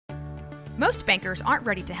Most bankers aren't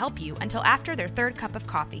ready to help you until after their third cup of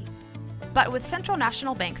coffee. But with Central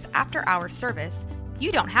National Bank's after-hours service,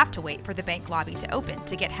 you don't have to wait for the bank lobby to open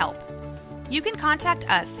to get help. You can contact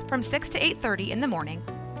us from 6 to 8:30 in the morning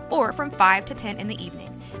or from 5 to 10 in the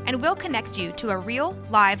evening, and we'll connect you to a real,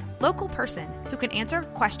 live, local person who can answer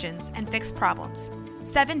questions and fix problems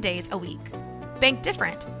 7 days a week. Bank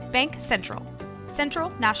different. Bank Central. Central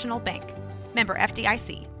National Bank. Member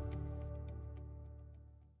FDIC.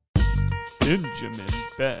 Benjamin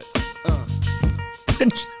Betts.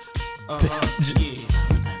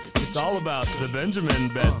 It's all about the Benjamin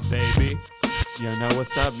Betts, baby. You know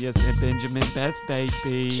what's up? Yes, Benjamin Betts,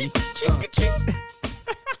 baby.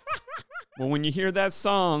 Well, when you hear that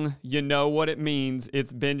song, you know what it means.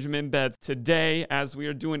 It's Benjamin Betts. Today, as we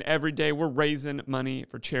are doing every day, we're raising money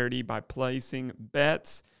for charity by placing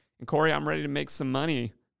bets. And Corey, I'm ready to make some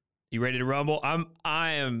money. You ready to rumble?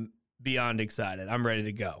 I am beyond excited. I'm ready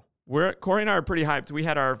to go. Corey and I are pretty hyped. We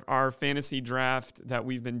had our fantasy draft that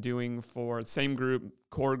we've been doing for the same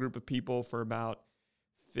core group of people for about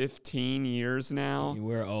 15 years now.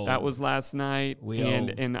 We're old. That was last night. Old.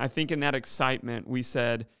 And I think in that excitement, we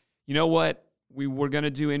said, you know what? We were going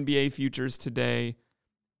to do NBA futures today,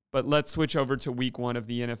 but let's switch over to week 1 of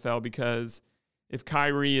the NFL, because if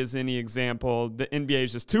Kyrie is any example, the NBA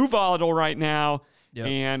is just too volatile right now. Yep.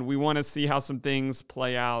 And we want to see how some things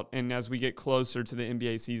play out. And as we get closer to the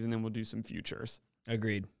NBA season, then we'll do some futures.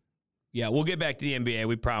 Agreed. Yeah, we'll get back to the NBA,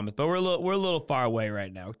 we promise. But we're a little far away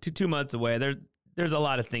right now. 2 months away. There's a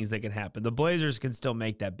lot of things that can happen. The Blazers can still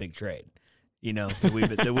make that big trade,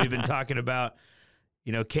 that we've been talking about.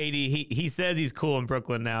 KD, he says he's cool in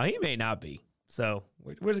Brooklyn now. He may not be. So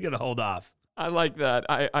we're just going to hold off. I like that.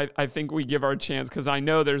 I think we give our chance, because I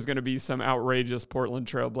know there's going to be some outrageous Portland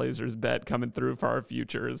Trail Blazers bet coming through for our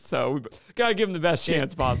futures. So we got to give them the best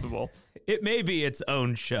chance possible. It may be its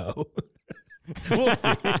own show. We'll see.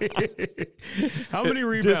 How many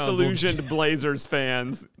rebounds? Disillusioned Blazers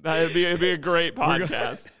fans. It'd be a great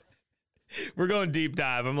podcast. We're going deep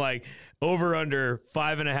dive. I'm like, over under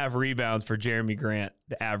 5.5 rebounds for Jeremy Grant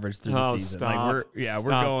to average through the season. Stop. We're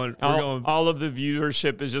going. All of the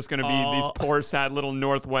viewership is just going to be these poor, sad little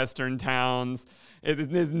Northwestern towns. It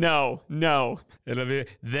is no. It'll be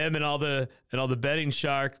them and all the betting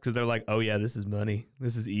sharks, because they're like, oh yeah, this is money.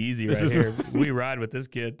 This is easy here. We ride with this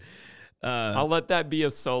kid. I'll let that be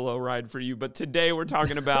a solo ride for you. But today we're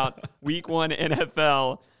talking about Week 1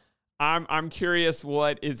 NFL. I'm curious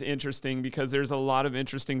what is interesting, because there's a lot of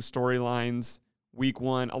interesting storylines week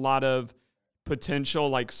 1, a lot of potential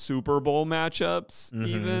like Super Bowl matchups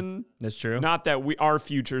even. That's true. Not that our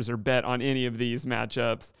futures are bet on any of these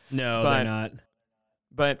matchups. No, they're not.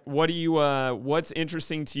 But what do you what's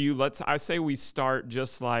interesting to you? I say we start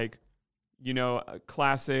just like,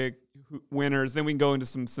 classic winners, then we can go into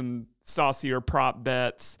some saucier prop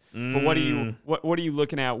bets. But what are you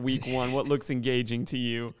looking at week 1? What looks engaging to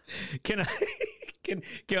you? Can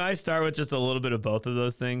I start with just a little bit of both of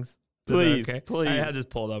those things? Please. I had this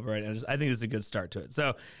pulled up right now. I think this is a good start to it.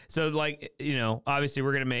 So like, obviously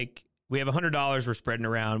we have $100 we're spreading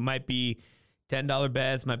around. It might be $10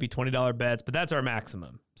 bets, might be $20 bets, but that's our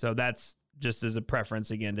maximum. So that's just as a preference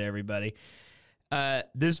again to everybody.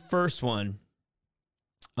 This first one,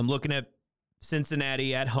 I'm looking at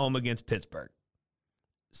Cincinnati at home against Pittsburgh.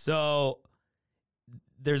 So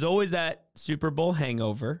there's always that Super Bowl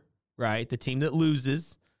hangover, right? The team that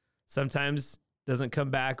loses sometimes doesn't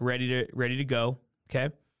come back ready to go.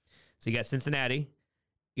 Okay. So you got Cincinnati,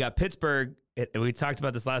 you got Pittsburgh. We talked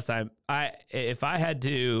about this last time. If I had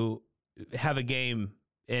to have a game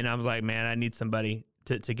and I was like, man, I need somebody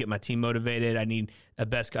to get my team motivated. I need a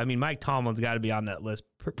best. I mean, Mike Tomlin's got to be on that list,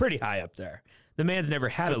 pretty high up there. The man's never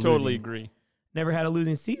had never had a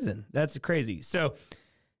losing season. That's crazy. So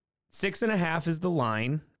 6.5 is the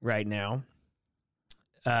line right now.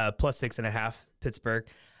 Plus 6.5 Pittsburgh.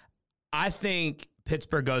 I think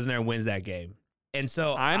Pittsburgh goes in there and wins that game. And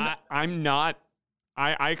so I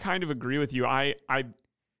kind of agree with you. I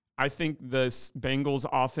think the Bengals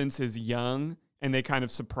offense is young, and they kind of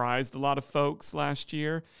surprised a lot of folks last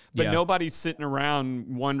year. But nobody's sitting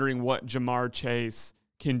around wondering what Jamar Chase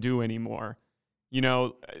can do anymore.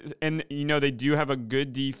 They do have a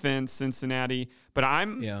good defense, Cincinnati. But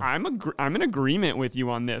I'm in agreement with you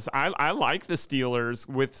on this. I like the Steelers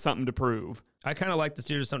with something to prove. I kind of like the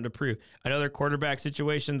Steelers with something to prove. I know their quarterback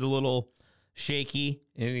situation's a little shaky.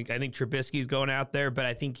 I think Trubisky's going out there, but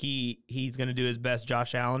I think he's going to do his best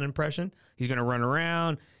Josh Allen impression. He's going to run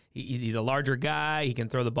around. He's a larger guy. He can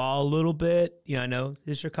throw the ball a little bit. I know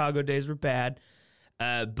his Chicago days were bad,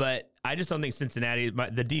 but I just don't think Cincinnati,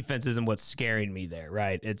 the defense isn't what's scaring me there,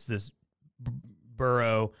 right? It's this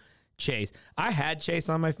Burrow, Chase. I had Chase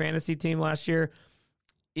on my fantasy team last year.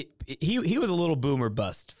 He was a little boomer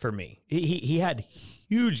bust for me. He had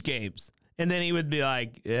huge games, and then he would be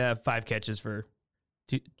like 5 catches for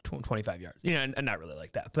 25 yards. And not really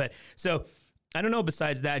like that. But so I don't know.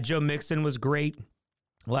 Besides that, Joe Mixon was great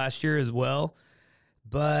last year as well.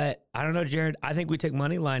 But I don't know, Jared. I think we take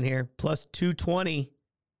money line here, plus 220.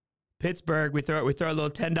 Pittsburgh. We throw a little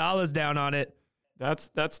 $10 down on it.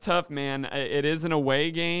 That's tough, man. It is an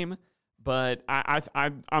away game, but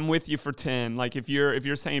I'm with you for 10. Like if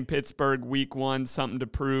you're saying Pittsburgh week 1, something to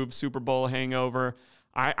prove, Super Bowl hangover,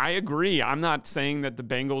 I agree. I'm not saying that the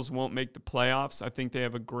Bengals won't make the playoffs. I think they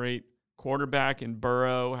have a great quarterback, and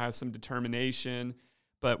Burrow has some determination.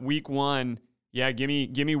 But week 1, yeah, give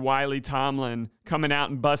me Wiley Tomlin coming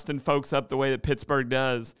out and busting folks up the way that Pittsburgh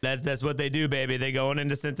does. That's what they do, baby. They going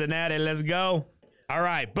into Cincinnati. Let's go. All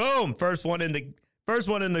right, boom. First one in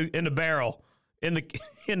the barrel, in the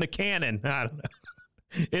cannon. I don't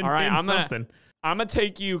know. All right, I'm gonna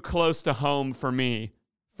take you close to home for me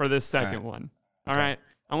for this second one. All right,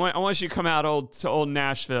 I want you to come out to old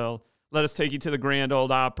Nashville. Let us take you to the Grand Ole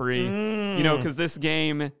Opry. Because this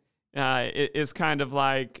game is kind of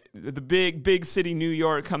like the big city New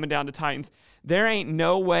York coming down to Titans. There ain't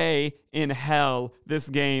no way in hell this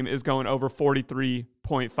game is going over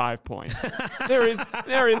 43.5 points. There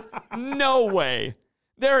is no way.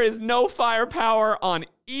 There is no firepower on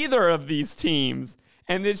either of these teams,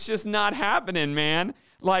 and it's just not happening, man.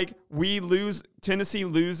 Like Tennessee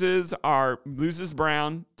loses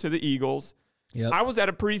Brown to the Eagles. Yep. I was at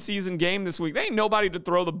a preseason game this week. There ain't nobody to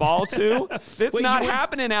throw the ball to. It's not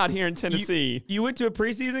happening out here in Tennessee. You went to a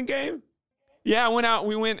preseason game? Yeah, I went out.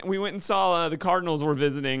 We went and saw the Cardinals were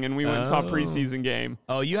visiting, and we went and saw a preseason game.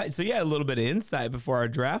 Oh, you had a little bit of insight before our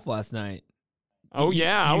draft last night. Oh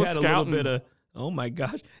yeah, I was scouting. A little bit of. Oh my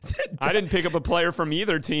gosh! I didn't pick up a player from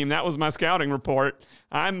either team. That was my scouting report.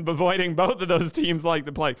 I'm avoiding both of those teams like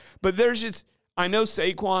the plague. But I know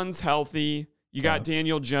Saquon's healthy. You got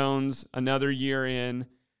Daniel Jones another year in,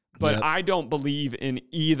 but I don't believe in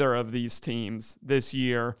either of these teams this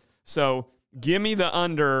year. So give me the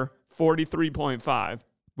under 43.5.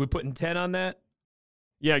 We're putting 10 on that?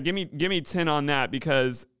 Yeah, give me 10 on that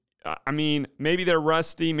because, maybe they're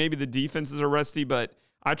rusty. Maybe the defenses are rusty, but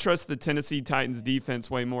I trust the Tennessee Titans defense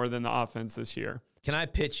way more than the offense this year. Can I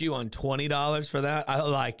pitch you on $20 for that? I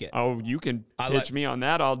like it. Oh, you can pitch me on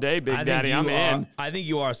that all day, Big Daddy. I'm in. I think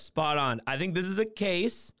you are spot on. I think this is a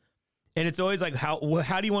case, and it's always like, how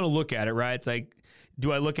do you want to look at it, right? It's like,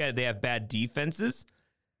 do I look at it, they have bad defenses,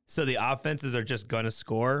 so the offenses are just going to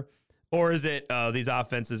score? Or is it, these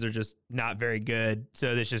offenses are just not very good, so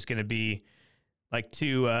it's just going to be like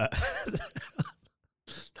two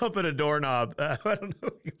thumping a doorknob. I don't know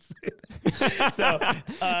if you can say that. So,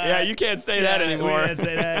 yeah, you can't say that anymore. We can't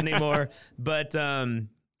say that anymore. But, so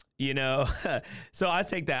I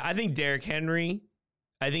take that. I think Derrick Henry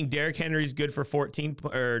is good for 14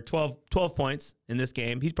 or 12 points in this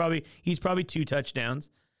game. He's probably 2 touchdowns.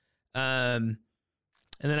 And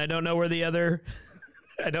then I don't know where the other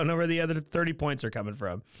 30 points are coming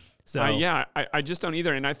from. So I just don't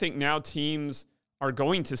either. And I think now teams are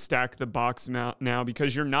going to stack the box now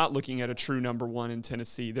because you're not looking at a true number 1 in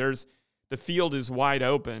Tennessee. The field is wide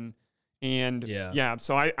open. And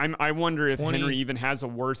so I wonder if Henry even has a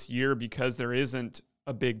worse year because there isn't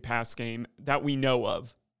a big pass game that we know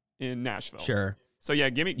of in Nashville. Sure. So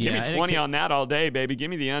give me 20 on that all day, baby.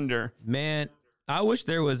 Give me the under. Man, I wish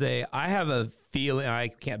there was I have a feeling, I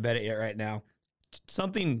can't bet it yet right now,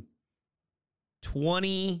 something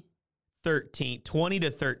 20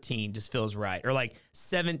 to 13 just feels right. Or like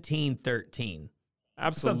 17-13.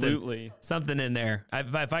 Absolutely. Something in there.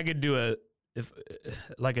 If I could do a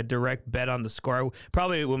direct bet on the score,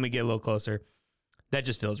 probably when we get a little closer, that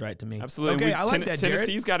just feels right to me. Absolutely. Okay, I like that, Jared.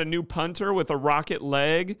 Tennessee's got a new punter with a rocket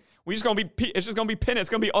leg. It's just going to be Penn. It's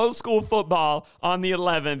going to be old school football on the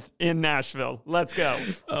 11th in Nashville. Let's go.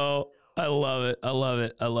 Oh, I love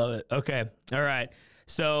it. Okay. All right.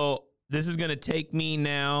 So this is going to take me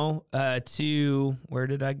now to, where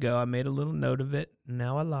did I go? I made a little note of it.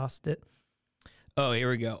 Now I lost it. Oh, here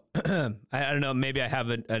we go. I don't know. Maybe I have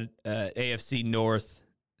an AFC North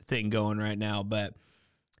thing going right now, but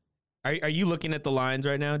are you looking at the lines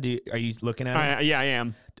right now? Are you looking at it? Yeah, I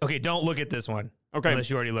am. Okay, don't look at this one. Okay. Unless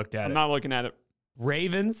you already looked at it. I'm not looking at it.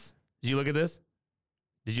 Ravens. Did you look at this?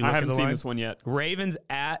 Did you look at the line? I haven't seen this one yet. Ravens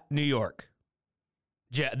at New York.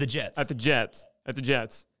 The Jets. At the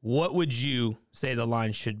Jets. What would you say the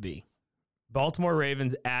line should be? Baltimore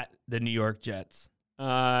Ravens at the New York Jets.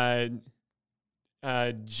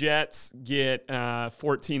 Jets get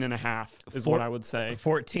 14.5 is what I would say.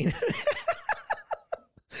 14.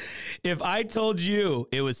 If I told you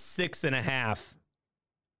it was 6.5,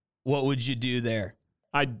 what would you do there?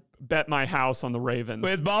 I'd bet my house on the Ravens.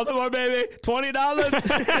 With Baltimore, baby, $20.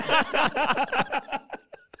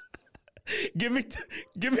 Give me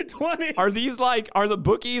 20. Are the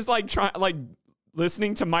bookies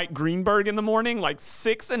listening to Mike Greenberg in the morning? Like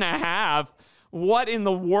 6.5. What in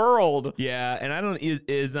the world? Yeah, and I don't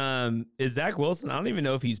is Zach Wilson. I don't even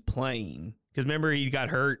know if he's playing because remember he got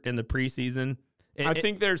hurt in the preseason. I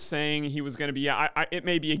think they're saying he was going to be. It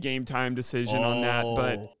may be a game time decision on that,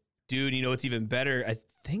 but dude, you know what's even better? I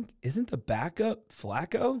think isn't the backup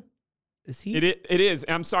Flacco? Is he? It is.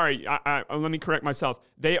 I'm sorry. Let me correct myself.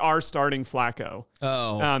 They are starting Flacco.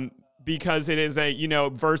 Oh. Because it is a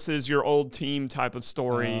versus your old team type of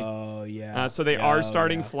story. Oh yeah. So they are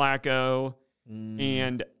starting Flacco.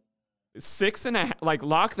 And 6.5, like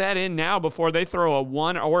lock that in now before they throw a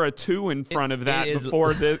 1 or a 2 in front of that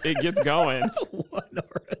before it gets going. 1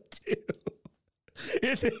 or a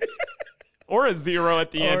 2. Or a 0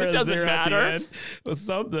 at the end. It doesn't matter. Well,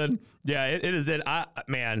 something. Yeah, it is it.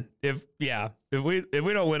 Man, if we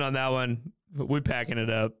don't win on that one, we're packing it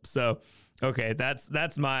up. So okay, that's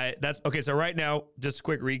okay. So right now, just a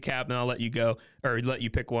quick recap, and I'll let you go or let you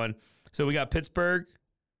pick one. So we got Pittsburgh.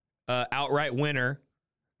 Outright winner,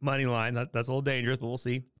 money line. That's a little dangerous, but we'll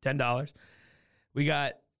see. $10. We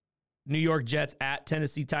got New York Jets at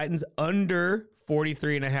Tennessee Titans under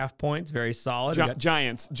 43.5 points. Very solid.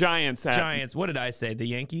 Giants. What did I say? The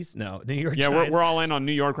Yankees? No, New York. Yeah, Giants. we're all in on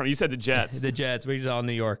New York. You said the Jets. The Jets. We're just all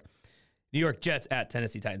New York. New York Jets at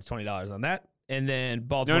Tennessee Titans. $20 on that, and then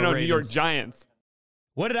Baltimore. No, Ravens. New York Giants.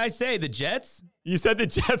 What did I say? The Jets. You said the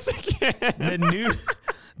Jets again.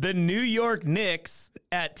 The New York Knicks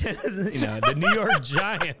at Tennessee. The New York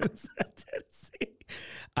Giants at Tennessee.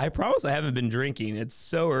 I promise I haven't been drinking. It's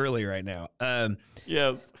so early right now.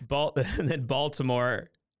 Yes. And then Baltimore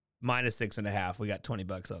minus 6.5. We got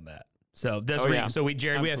 $20 on that. So that's yeah. So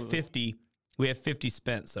Jared, Absolutely. we have 50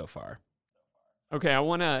 spent so far. Okay, I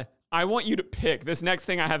want you to pick this next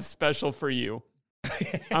thing I have special for you.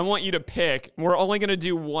 I want you to pick. We're only going to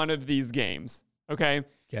do one of these games. Okay.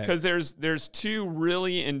 Because there's 2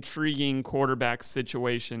 really intriguing quarterback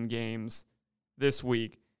situation games this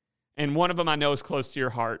week. And one of them I know is close to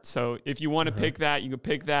your heart. So if you want to pick that, you can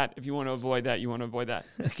pick that. If you want to avoid that, you want to avoid that.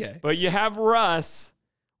 Okay. But you have Russ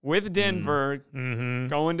with Denver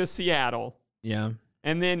going to Seattle. Yeah.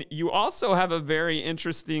 And then you also have a very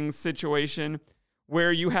interesting situation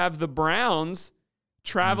where you have the Browns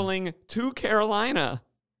traveling to Carolina,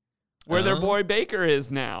 where their boy Baker is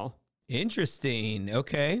now. Interesting.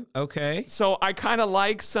 Okay. So I kind of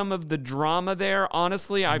like some of the drama there.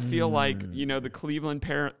 Honestly, I feel like, the Cleveland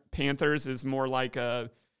Panthers is more like a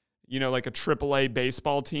AAA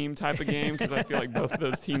baseball team type of game because I feel like both of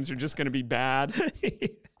those teams are just going to be bad.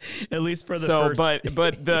 At least for the first.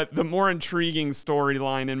 But the more intriguing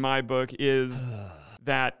storyline in my book is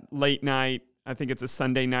that late night, I think it's a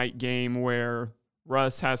Sunday night game where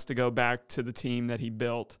Russ has to go back to the team that he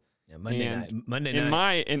built. Yeah, Monday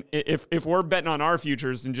night. If we're betting on our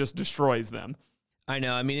futures and just destroys them. I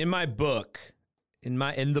know. I mean, in my book, in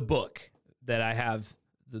the book that I have,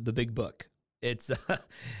 the big book, it's.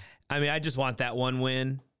 I just want that one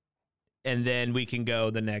win, and then we can go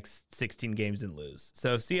the next 16 games and lose.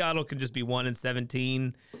 So if Seattle can just be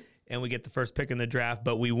 1-17, and we get the first pick in the draft,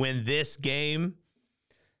 but we win this game,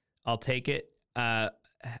 I'll take it.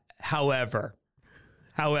 However,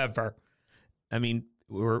 I mean.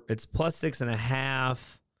 It's plus 6.5.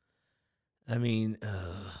 I mean,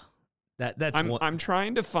 that's. I'm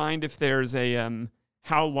trying to find if there's a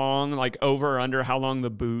how long, like over or under how long the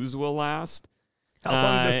booze will last. How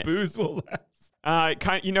long the booze will last?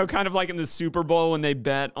 Kind of like in the Super Bowl when they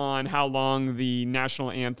bet on how long the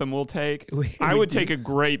national anthem will take. I would take a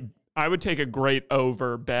great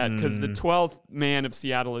over bet because the 12th man of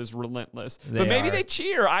Seattle is relentless. But maybe they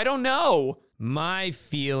cheer. I don't know. My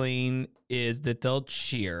feeling is that they'll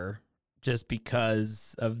cheer just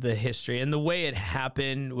because of the history. And the way it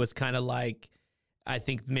happened was kind of like, I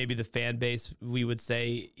think maybe the fan base, we would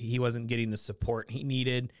say he wasn't getting the support he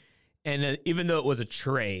needed. And even though it was a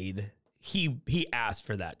trade, he asked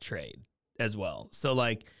for that trade as well. So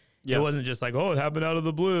like, It wasn't just like, oh, it happened out of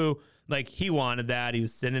the blue. Like he wanted that. He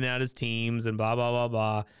was sending out his teams and blah, blah, blah,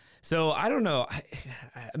 blah. So I don't know.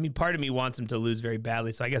 I mean, part of me wants him to lose very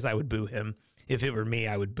badly. So I guess I would boo him. If it were me,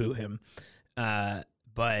 I would boo him. But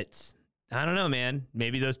I don't know, man.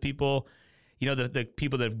 Maybe those people, the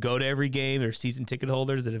people that go to every game, they're season ticket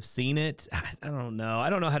holders that have seen it. I don't know. I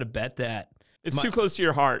don't know how to bet that. It's too close to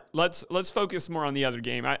your heart. Let's focus more on the other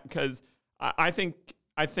game because I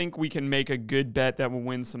think we can make a good bet that will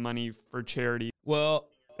win some money for charity. Well,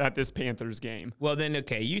 at this Panthers game. Well, then,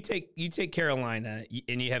 okay, you take Carolina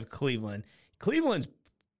and you have Cleveland. Cleveland's,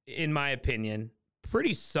 in my opinion,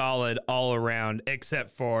 pretty solid all around,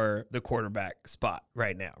 except for the quarterback spot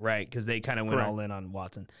right now, right? Because they kind of went all in on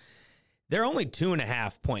Watson. They're only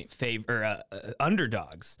 2.5 point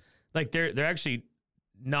underdogs. Like they're actually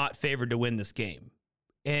not favored to win this game.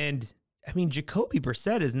 And I mean, Jacoby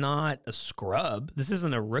Brissett is not a scrub. This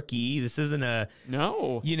isn't a rookie. This isn't a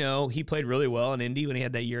no. You know, he played really well in Indy when he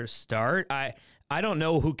had that year to start. I don't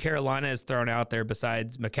know who Carolina has thrown out there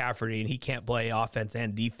besides McCaffrey, and he can't play offense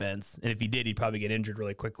and defense. And if he did, he'd probably get injured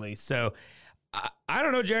really quickly. So I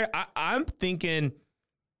don't know, Jared. I'm thinking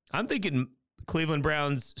Cleveland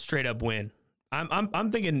Browns straight up win.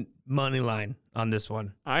 I'm thinking money line on this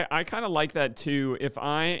one. I kind of like that too. If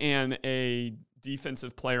I am a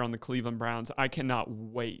defensive player on the Cleveland Browns, I cannot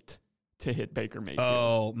wait to hit Baker Mayfield.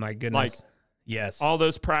 Oh my goodness. Like, yes. All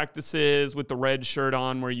those practices with the red shirt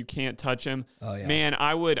on where you can't touch him. Oh yeah. Man,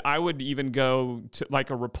 I would even go to like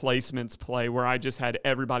a replacements play where I just had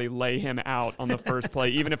everybody lay him out on the first play,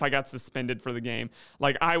 even if I got suspended for the game.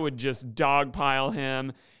 Like I would just dogpile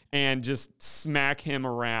him and just smack him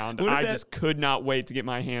around. I just could not wait to get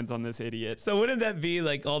my hands on this idiot. So wouldn't that be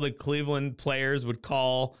like all the Cleveland players would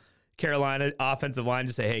call Carolina offensive line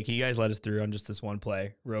to say, hey, can you guys let us through on just this one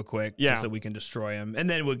play real quick? Yeah. Just so we can destroy him. And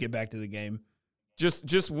then we'll get back to the game.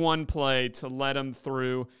 Just one play to let him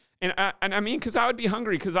through. And I mean, because I would be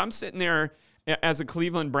hungry because I'm sitting there as a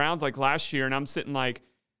Cleveland Browns like last year, and I'm sitting like,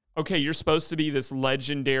 okay, you're supposed to be this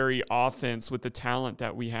legendary offense with the talent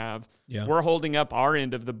that we have. Yeah. We're holding up our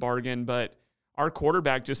end of the bargain, but our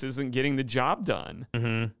quarterback just isn't getting the job done.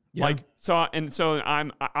 Mm-hmm. Yeah. Like so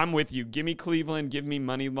I'm with you. Give me Cleveland, give me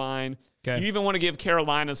money line. Okay. You even want to give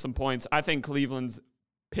Carolina some points. I think Cleveland's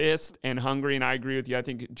pissed and hungry, and I agree with you. I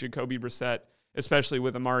think Jacoby Brissett, especially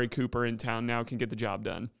with Amari Cooper in town now, can get the job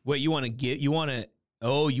done. What you want to get? You want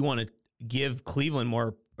to give Cleveland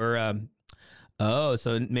more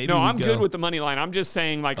so maybe no, I'm good with the money line. I'm just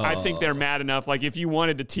saying, like, I think they're mad enough. Like, if you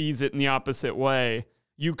wanted to tease it in the opposite way,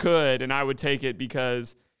 you could, and I would take it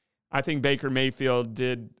because I think Baker Mayfield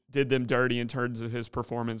did them dirty in terms of his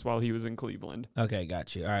performance while he was in Cleveland. Okay,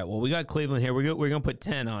 got you. All right, well, we got Cleveland here. We're gonna put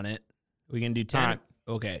 10 on it. We can do 10. Right.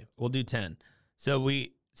 Okay, we'll do 10. So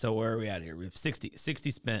where are we at here? We have 60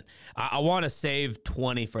 spent. I want to save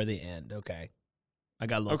 20 for the end. Okay, I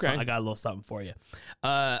got a little something for you.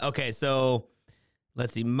 Okay, so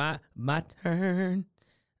let's see, my turn.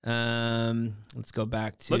 Let's go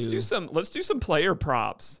back to let's do some player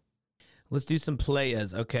props. Let's do some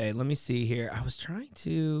players. Okay, let me see here. I was trying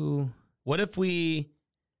to. What if we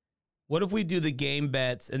do the game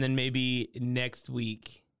bets and then maybe next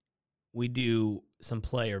week we do some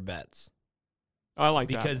player bets? I like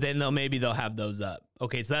that because then they'll have those up.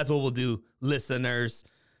 Okay, so that's what we'll do, listeners.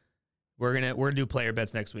 We're gonna do player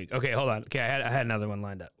bets next week. Okay, hold on. Okay, I had another one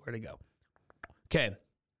lined up. Where'd it go? Okay,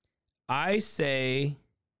 I'm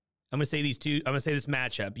gonna say these two. I'm gonna say this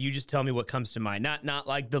matchup. You just tell me what comes to mind. Not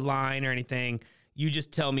like the line or anything. You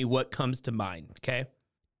just tell me what comes to mind. Okay.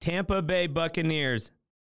 Tampa Bay Buccaneers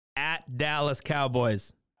at Dallas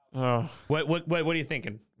Cowboys. Oh. What are you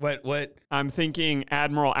thinking? What? I'm thinking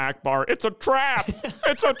Admiral Akbar. It's a trap.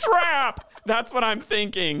 It's a trap. That's what I'm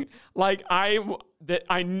thinking. Like I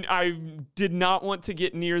did not want to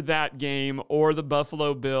get near that game or the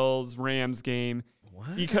Buffalo Bills Rams game. Wow.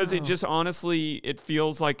 Because it just honestly, it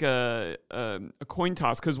feels like a coin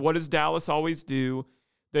toss. Because what does Dallas always do?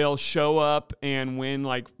 They'll show up and win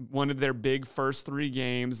like one of their big first 3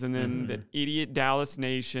 games, and then the idiot Dallas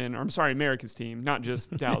Nation, or I'm sorry, America's team, not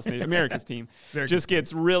just Dallas Nation, America's team, just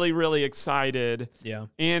gets really, really excited. Yeah.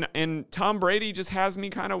 And Tom Brady just has me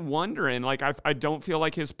kind of wondering, like I don't feel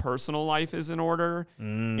like his personal life is in order,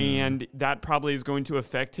 and that probably is going to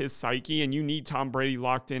affect his psyche, and you need Tom Brady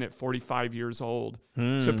locked in at 45 years old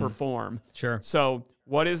to perform. Sure. So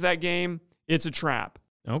what is that game? It's a trap.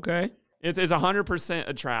 Okay. It's 100%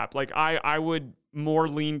 a trap. Like I would more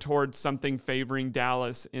lean towards something favoring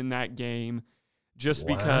Dallas in that game, just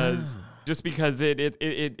because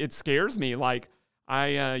it scares me. Like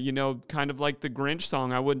I kind of like the Grinch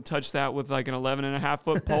song. I wouldn't touch that with like an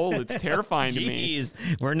 11.5-foot pole. It's terrifying to me.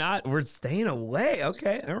 Jeez, we're staying away.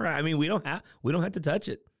 Okay, all right. I mean, we don't have to touch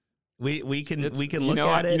it. We can look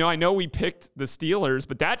at it. I know we picked the Steelers,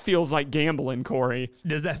 but that feels like gambling, Corey.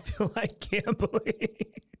 Does that feel like gambling?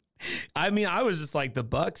 I mean, I was just like, the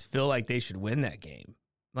Bucs feel like they should win that game.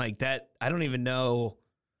 Like that, I don't even know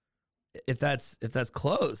if that's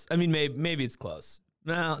close. I mean, maybe it's close.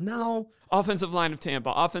 No. Offensive line of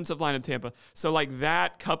Tampa. So like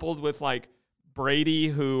that coupled with like Brady,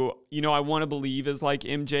 who, I want to believe is like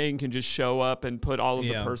MJ and can just show up and put all of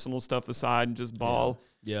the personal stuff aside and just ball.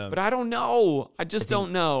 Yeah. But I don't know. I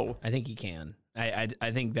don't know. I think he can. I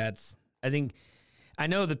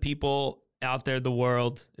know the people out there, the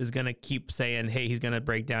world is going to keep saying, hey, he's going to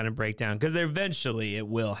break down because eventually it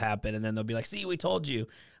will happen. And then they'll be like, see, we told you.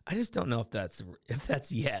 I just don't know if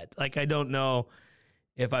that's yet. Like, I don't know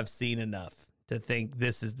if I've seen enough to think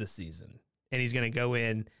this is the season. And he's going to go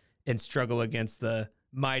in and struggle against the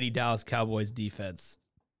mighty Dallas Cowboys defense.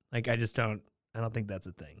 Like, I don't think that's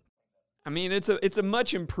a thing. I mean, it's a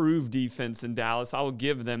much improved defense in Dallas. I will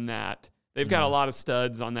give them that. They've got a lot of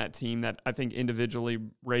studs on that team that I think individually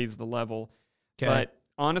raise the level. Okay. But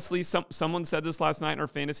honestly, someone said this last night in our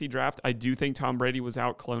fantasy draft. I do think Tom Brady was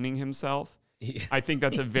out cloning himself. I think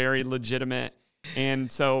that's a very legitimate.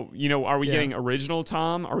 And so, are we getting original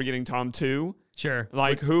Tom? Are we getting Tom 2? Sure.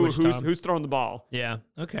 Like who's throwing the ball? Yeah.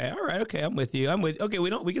 Okay. All right. Okay. I'm with you. Okay.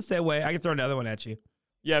 We can stay away. I can throw another one at you.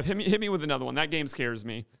 Yeah. Hit me with another one. That game scares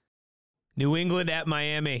me. New England at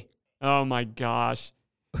Miami. Oh my gosh.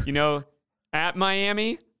 At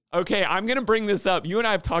Miami. Okay. I'm going to bring this up. You and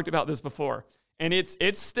I have talked about this before, and it's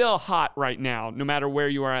still hot right now, no matter where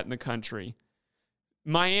you are at in the country.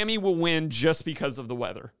 Miami will win just because of the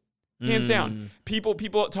weather. Hands down. People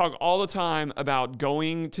talk all the time about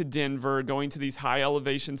going to Denver, going to these high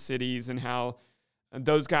elevation cities, and how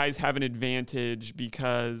those guys have an advantage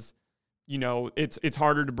because, it's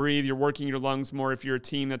harder to breathe. You're working your lungs more if you're a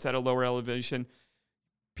team that's at a lower elevation.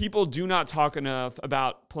 People do not talk enough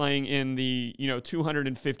about playing in the,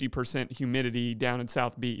 250% humidity down in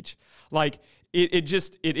South Beach. Like it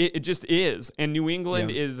just is. And New England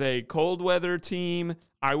is a cold weather team.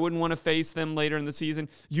 I wouldn't want to face them later in the season.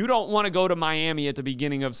 You don't want to go to Miami at the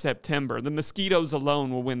beginning of September. The mosquitoes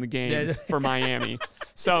alone will win the game for Miami.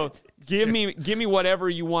 So give me whatever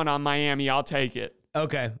you want on Miami. I'll take it.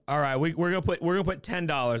 Okay. All right. We're gonna put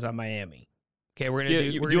 $10 on Miami. Okay.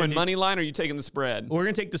 We're doing money line, or are you taking the spread? We're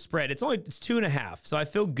gonna take the spread. It's 2.5. So I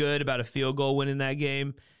feel good about a field goal winning that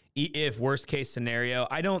game. If worst case scenario,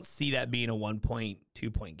 I don't see that being a 1-point,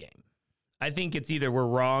 2-point game. I think it's either we're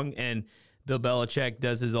wrong and Bill Belichick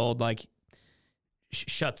does his old,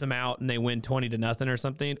 shuts them out and they win 20-0 or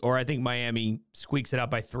something. Or I think Miami squeaks it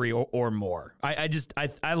out by 3 or more. I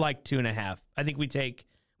like 2.5. I think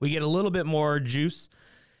we get a little bit more juice.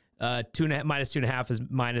 -2.5 is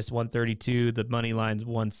 -132. The money line's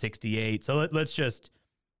 168. So let's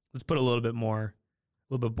put a little bit more.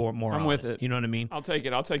 I'm with it. You know what I mean? I'll take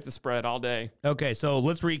it. I'll take the spread all day. Okay, so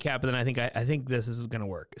let's recap, and then I think this is going to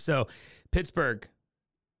work. So Pittsburgh,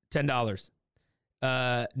 $10.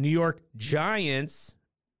 New York Giants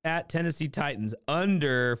at Tennessee Titans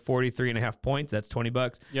under 43.5 points. That's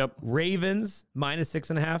 $20. Yep. Ravens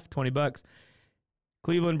 -6.5, $20.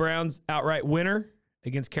 Cleveland Browns outright winner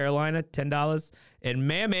against Carolina, $10. And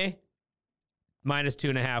Miami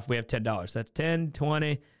 -2.5. We have $10. That's 10,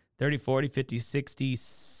 20, 30, 40, 50, 60,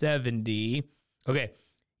 70. Okay.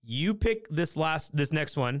 You pick this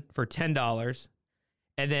next one for $10.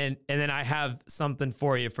 And then I have something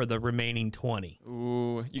for you for the remaining 20.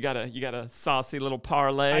 Ooh, you got a saucy little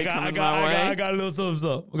parlay. I got a little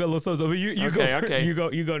something. We got a little something. But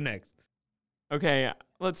you go next. Okay,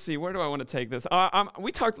 let's see. Where do I want to take this?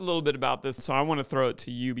 We talked a little bit about this, so I want to throw it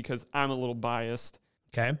to you because I'm a little biased.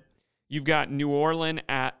 Okay. You've got New Orleans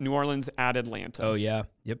at Atlanta. Oh yeah.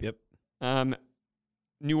 Yep.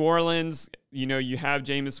 New Orleans, you have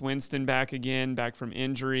Jameis Winston back from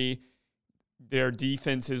injury. Their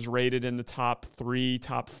defense is rated in the top 3,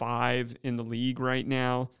 top 5 in the league right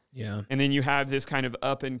now. Yeah. And then you have this kind of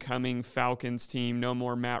up-and-coming Falcons team. No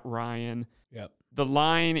more Matt Ryan. Yep. The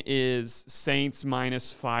line is Saints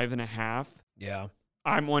 -5.5. Yeah.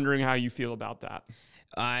 I'm wondering how you feel about that.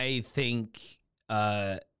 I think,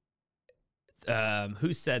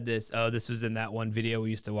 who said this? Oh, this was in that one video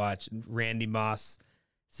we used to watch. Randy Moss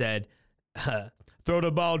said, throw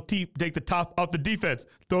the ball deep, take the top off the defense.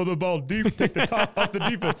 Throw the ball deep, take the top off the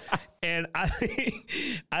defense. And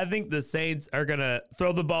I think the Saints are gonna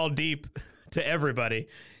throw the ball deep to everybody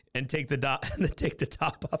and take the top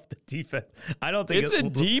off the defense. I don't think it's a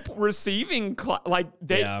deep receiving.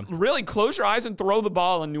 Really close your eyes and throw the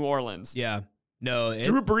ball in New Orleans. Yeah. No,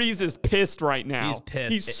 Drew Brees is pissed right now. He's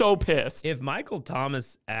pissed. He's so pissed. If Michael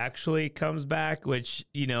Thomas actually comes back, which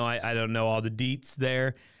I don't know all the deets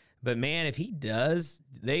there. But, man, if he does,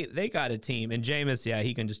 they got a team. And Jameis, yeah,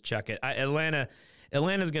 he can just chuck it.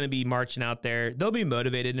 Atlanta's going to be marching out there. They'll be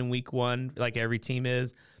motivated in week 1 like every team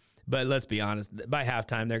is. But let's be honest. By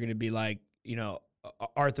halftime, they're going to be like,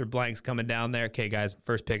 Arthur Blank's coming down there. Okay, guys,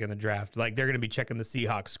 first pick in the draft. Like, they're going to be checking the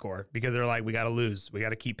Seahawks score because they're like, we got to lose. We got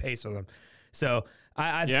to keep pace with them. So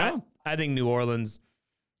I think New Orleans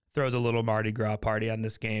throws a little Mardi Gras party on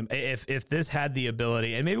this game. If this had the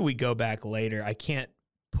ability, and maybe we go back later, I can't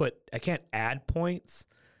add points,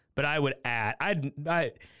 but I would add.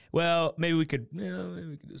 Maybe we could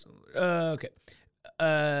do something. Okay.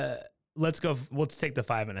 Let's go. Let's take the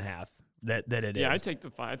 5.5. That it is. Yeah, I take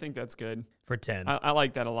the 5. I think that's good for 10. I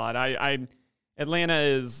like that a lot. Atlanta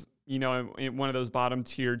is, one of those bottom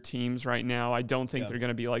tier teams right now. I don't think they're going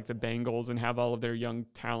to be like the Bengals and have all of their young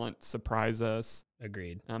talent surprise us.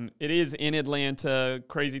 Agreed. It is in Atlanta.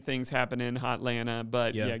 Crazy things happen in Hotlanta,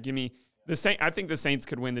 but give me the Saints. I think the Saints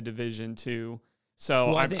could win the division too.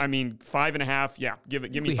 So I mean 5.5. Yeah, give me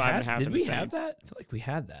 5.5. Did we have that? I feel like we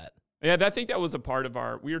had that. Yeah, I think that was a part of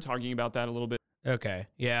we were talking about that a little bit. Okay.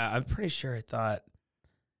 Yeah, I'm pretty sure I thought.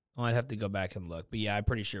 Well, I'd have to go back and look, but yeah, I'm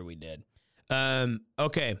pretty sure we did.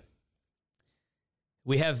 Okay.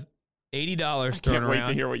 We have $80 thrown around. I can't wait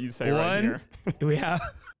to hear what you say right here. We have.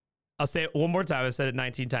 I'll say it one more time. I've said it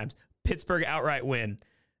 19 times. Pittsburgh outright win.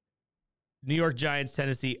 New York Giants,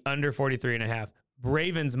 Tennessee under 43.5.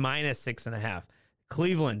 Ravens minus 6.5.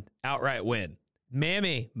 Cleveland outright win.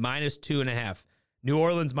 Miami minus 2.5. New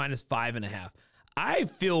Orleans minus 5.5. I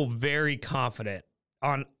feel very confident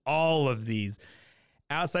on all of these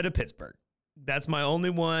outside of Pittsburgh. That's my only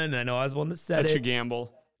one. I know I was the one that said That's it. your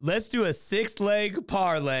gamble. Let's do a 6-leg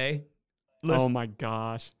parlay. Oh my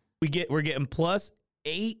gosh. We're getting plus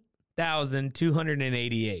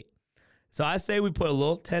 8,288. So I say we put a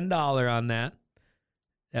little $10 on that.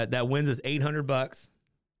 That wins us $800.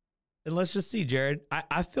 And let's just see, Jared.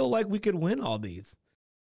 I feel like we could win all these.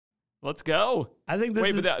 Let's go. I think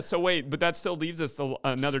this but that still leaves us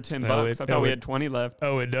another $10. I thought we had 20 left.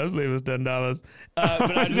 Oh, it does leave us $10.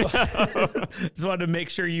 But I just wanted to make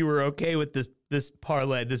sure you were okay with this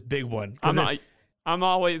parlay, this big one. I'm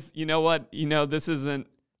always, you know what? This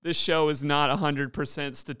show is not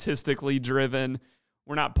 100% statistically driven.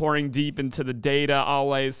 We're not pouring deep into the data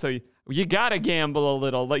always. So you got to gamble a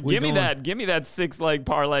little. Like, give me that 6-leg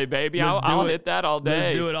parlay, baby. I'll hit that all day.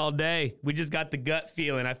 Let's do it all day. We just got the gut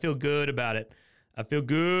feeling. I feel good about it. I feel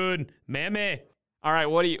good. Mammy. All right,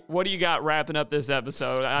 what do you got wrapping up this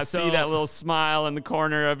episode? I see that little smile in the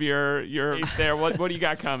corner of your face there. What do you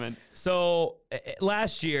got coming? So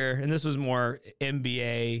last year, and this was more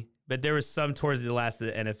NBA, but there was some towards the last of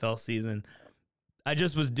the NFL season. I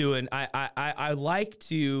just was doing. I like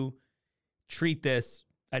to treat this.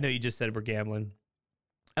 I know you just said we're gambling.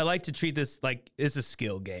 I like to treat this like it's a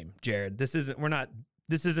skill game, Jared. This isn't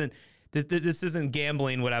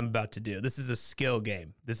gambling what I'm about to do. This is a skill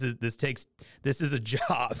game. This is a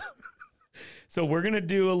job. So we're going to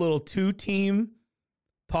do a little 2-team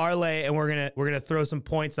parlay, and we're going to throw some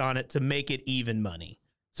points on it to make it even money.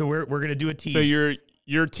 So we're going to do a tease. So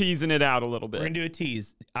you're teasing it out a little bit. We're going to do a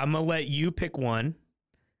tease. I'm going to let you pick one,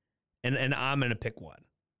 and I'm going to pick one.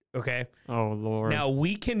 Okay? Oh, Lord. Now,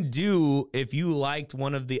 we can do, if you liked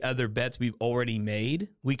one of the other bets we've already made,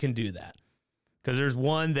 we can do that. Because there's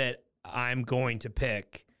one that I'm going to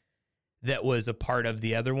pick that was a part of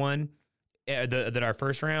the other one, that our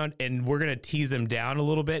first round, and we're going to tease them down a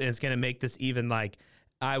little bit, and it's going to make this even. Like,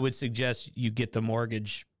 I would suggest you get the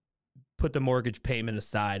mortgage, put the mortgage payment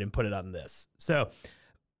aside and put it on this. So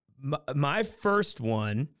my first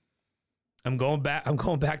one, I'm going back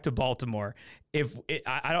to Baltimore. We're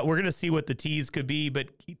going to see what the tease could be, but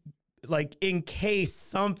like in case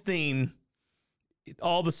something,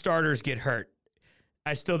 all the starters get hurt,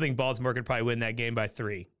 I still think Baltimore could probably win that game by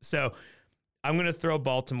 3. So I'm going to throw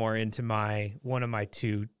Baltimore into one of my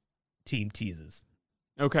 2-team teases.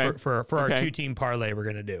 Okay. For our 2-team parlay we're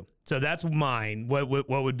going to do. So that's mine. What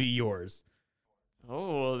would be yours?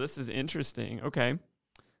 Oh, this is interesting. Okay.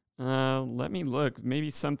 Let me look. Maybe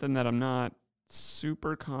something that I'm not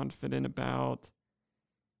super confident about.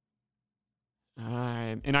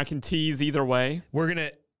 And I can tease either way.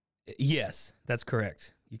 Yes, that's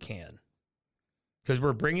correct. You can. Because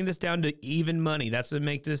we're bringing this down to even money. That's what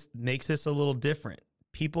makes this a little different.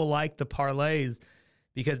 People like the parlays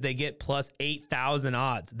because they get plus 8,000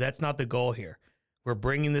 odds. That's not the goal here. We're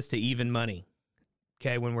bringing this to even money.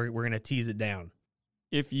 Okay, when we're going to tease it down.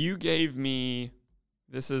 If you gave me,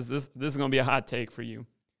 this is going to be a hot take for you.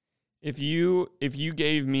 If you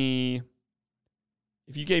gave me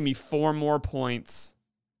 4 more points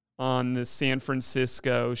on the San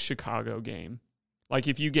Francisco Chicago game, like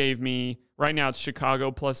if you gave me, right now it's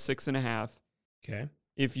Chicago plus 6.5. Okay.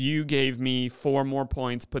 If you gave me 4 more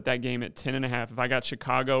points, put that game at 10.5. If I got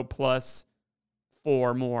Chicago plus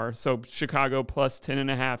 4 more, so Chicago plus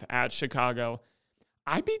 10.5 at Chicago,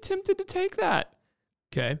 I'd be tempted to take that.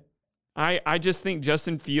 Okay. I just think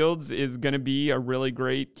Justin Fields is going to be a really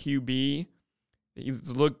great QB.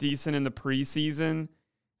 He's looked decent in the preseason.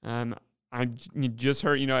 I just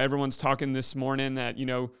heard, everyone's talking this morning that,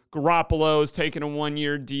 Garoppolo is taking a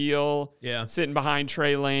 1-year deal, sitting behind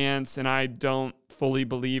Trey Lance, and I don't fully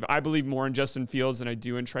believe. I believe more in Justin Fields than I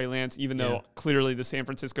do in Trey Lance, even though clearly the San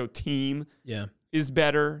Francisco team is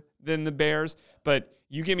better than the Bears. But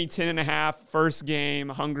you give me 10.5, first game,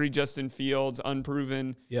 hungry Justin Fields,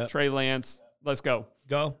 unproven Trey Lance. Let's go.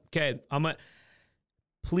 Go. Okay.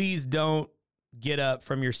 Please don't get up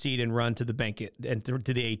from your seat and run to the bank and to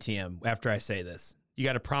the ATM after I say this. You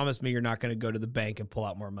got to promise me you're not going to go to the bank and pull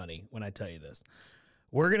out more money when I tell you this.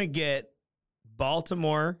 We're going to get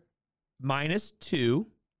Baltimore -2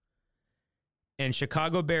 and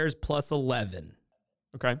Chicago Bears +11.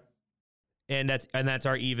 Okay. And that's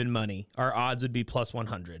our even money. Our odds would be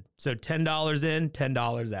 +100. So $10 in,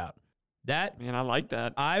 $10 out. Man, I like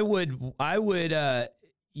that. I would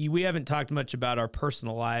we haven't talked much about our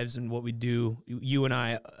personal lives and what we do. You and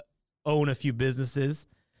I own a few businesses.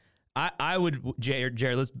 I would, Jared,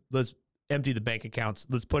 let's empty the bank accounts.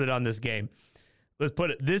 Let's put it on this game. Let's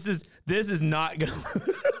put it. This is not gonna.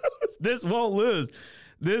 This won't lose.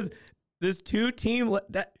 This 2-team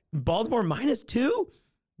that Baltimore -2.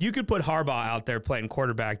 You could put Harbaugh out there playing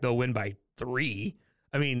quarterback. They'll win by 3.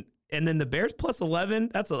 I mean, and then the Bears +11.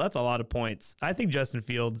 That's a lot of points. I think Justin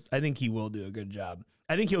Fields. I think he will do a good job.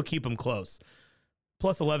 I think he'll keep them close.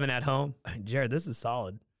 +11 at home. Jared, this is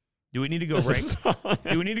solid. Do we need to go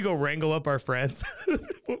Do we need to go wrangle up our friends?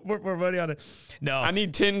 We're money on it. No. I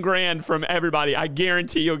need $10,000 from everybody. I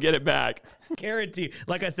guarantee you'll get it back. Guarantee.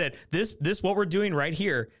 Like I said, this what we're doing right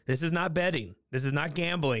here. This is not betting. This is not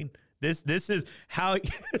gambling. This is how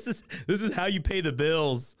this is how you pay the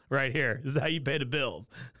bills right here. This is how you pay the bills.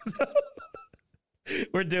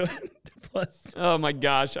 We're doing plus. Oh my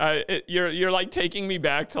gosh, you're like taking me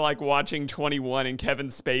back to like watching 21 and Kevin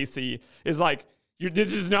Spacey is like,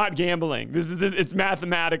 this is not gambling. It's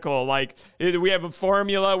mathematical. Like we have a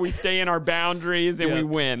formula, we stay in our boundaries, and we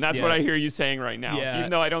win. That's what I hear you saying right now. Yeah.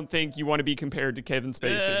 Even though I don't think you want to be compared to Kevin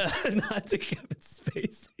Spacey. Not to Kevin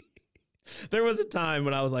Spacey. There was a time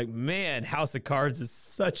when I was like, man, House of Cards is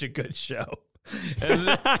such a good show,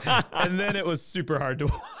 and then it was super hard to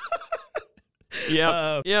watch.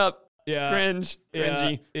 Yep. Yeah.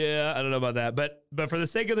 Cringy. Yeah. I don't know about that, but for the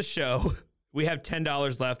sake of the show, we have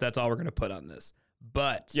 $10 left. That's all we're going to put on this.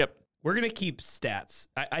 But we're going to keep stats.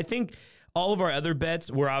 I think all of our other bets,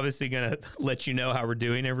 we're obviously going to let you know how we're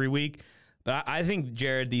doing every week. But I think,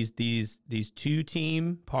 Jared, these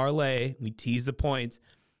 2-team parlay, we tease the points.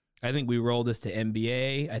 I think we roll this to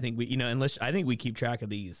NBA. I think we keep track of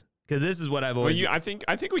these. Because this is what I've always. I think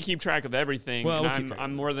we keep track of everything. Well, and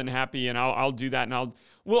I'm more than happy, and I'll do that, and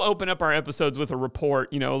we'll open up our episodes with a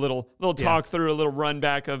report. A little talk through, a little run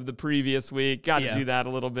back of the previous week. Got to do that a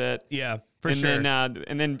little bit. Yeah, for sure.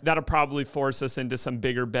 And then that'll probably force us into some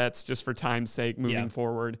bigger bets just for time's sake moving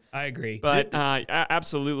forward. I agree. But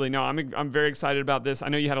absolutely no, I'm very excited about this. I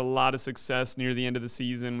know you had a lot of success near the end of the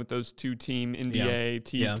season with those 2-team NBA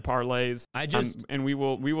teased parlays. And we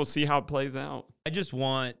will see how it plays out. I just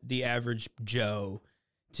want the average Joe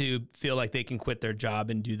to feel like they can quit their job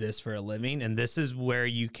and do this for a living. And this is where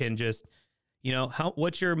you can just,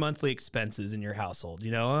 what's your monthly expenses in your household?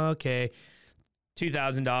 Okay,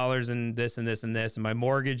 $2,000 and this and this and this. And my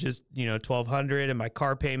mortgage is, $1,200 and my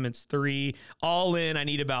car payment's $3,000. All in, I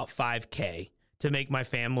need about $5,000 to make my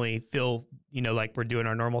family feel, like we're doing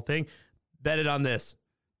our normal thing. Bet it on this.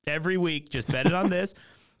 Every week, just bet it on this.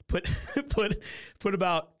 Put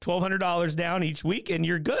about $1,200 down each week, and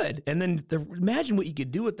you're good. And then imagine what you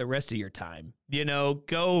could do with the rest of your time.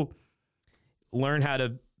 Go learn how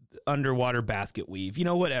to underwater basket weave.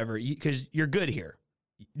 Whatever, because you're good here.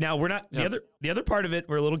 Now we're not the other part of it.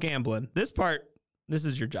 We're a little gambling. This part, this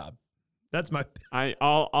is your job. That's my.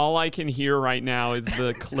 All I can hear right now is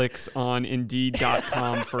the clicks on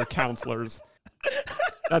Indeed.com for counselors.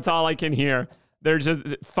 That's all I can hear. There's just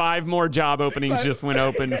 5 more job openings just went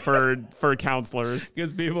open for counselors.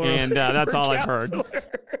 Because people and that's all I've heard.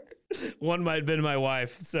 One might have been my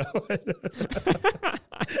wife. So,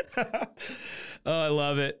 I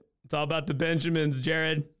love it. It's all about the Benjamins,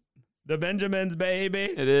 Jared. The Benjamins, baby.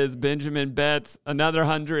 It is Benjamin bets. Another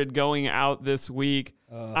 100 going out this week.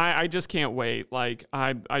 I just can't wait. Like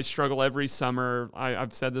I struggle every summer.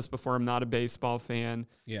 I've said this before. I'm not a baseball fan.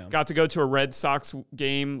 Yeah. Got to go to a Red Sox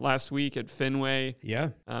game last week at Fenway. Yeah.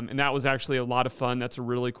 And that was actually a lot of fun. That's a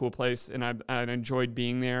really cool place, and I enjoyed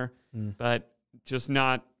being there. But just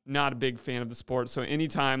not a big fan of the sport. So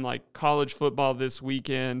anytime like college football this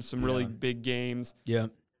weekend, some really big games. Yeah.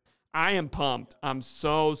 I am pumped. I'm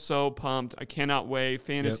so pumped. I cannot wait.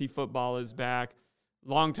 Fantasy football is back.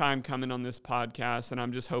 long time coming on this podcast, and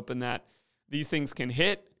I'm just hoping that these things can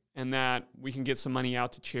hit and that we can get some money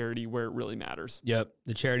out to charity where it really matters. Yep.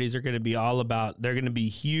 The charities are going to be all about, they're going to be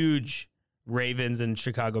huge Ravens and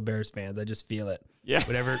Chicago Bears fans. I just feel it. Yeah.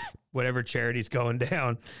 Whatever charity's going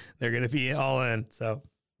down, they're going to be all in. So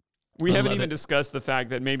we haven't even discussed the fact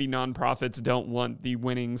that maybe nonprofits don't want the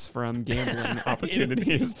winnings from gambling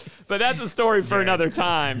opportunities, but that's a story for another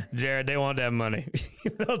time. Jared, they want that money.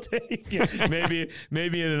 They'll take it.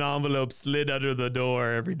 Maybe in an envelope slid under the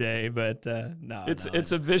door every day, but no.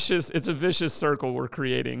 It's a vicious circle we're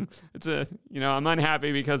creating. I'm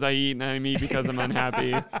unhappy because I eat, and I'm eat because I'm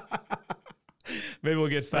unhappy. Maybe we'll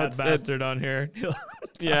get Fat Bastard on here.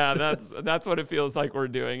 Yeah, that's what it feels like we're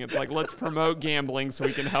doing. It's like, let's promote gambling so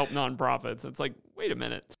we can help nonprofits. It's like, wait a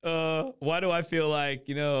minute. Why do I feel like,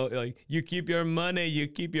 like you keep your money, you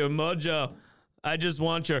keep your mojo. I just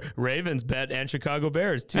want your Ravens bet and Chicago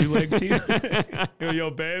Bears 2-leg team.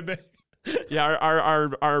 Yo, baby. Yeah,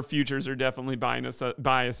 our futures are definitely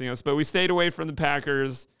biasing us, but we stayed away from the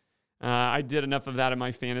Packers. I did enough of that in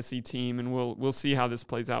my fantasy team, and we'll see how this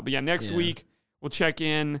plays out. But yeah, next week we'll check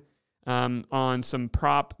in on some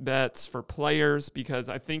prop bets for players, because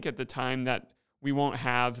I think at the time that we won't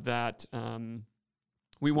have that,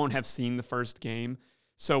 we won't have seen the first game.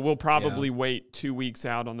 So we'll probably wait 2 weeks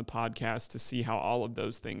out on the podcast to see how all of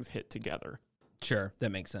those things hit together. Sure,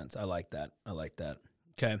 that makes sense. I like that.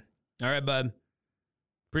 Okay. All right, bud.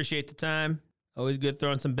 Appreciate the time. Always good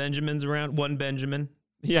throwing some Benjamins around. One Benjamin.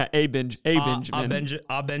 Yeah, Benjamin.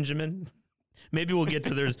 Benjamin. Maybe we'll get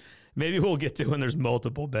to when there's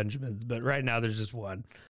multiple Benjamins, but right now there's just one.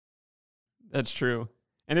 That's true.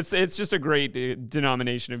 And it's just a great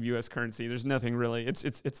denomination of U.S. currency. There's nothing really.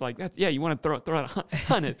 It's like that. Yeah, you want to throw out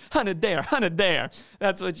 100 there.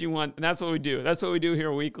 That's what you want. And that's what we do. That's what we do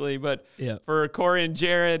here weekly. But for Corey and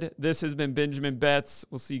Jared, this has been Benjamin Bets.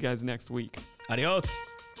 We'll see you guys next week. Adios.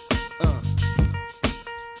 Yeah.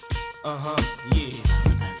 It's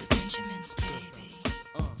all about the Benjamins, baby.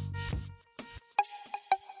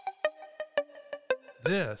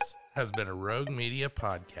 This has been a Rogue Media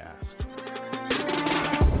podcast.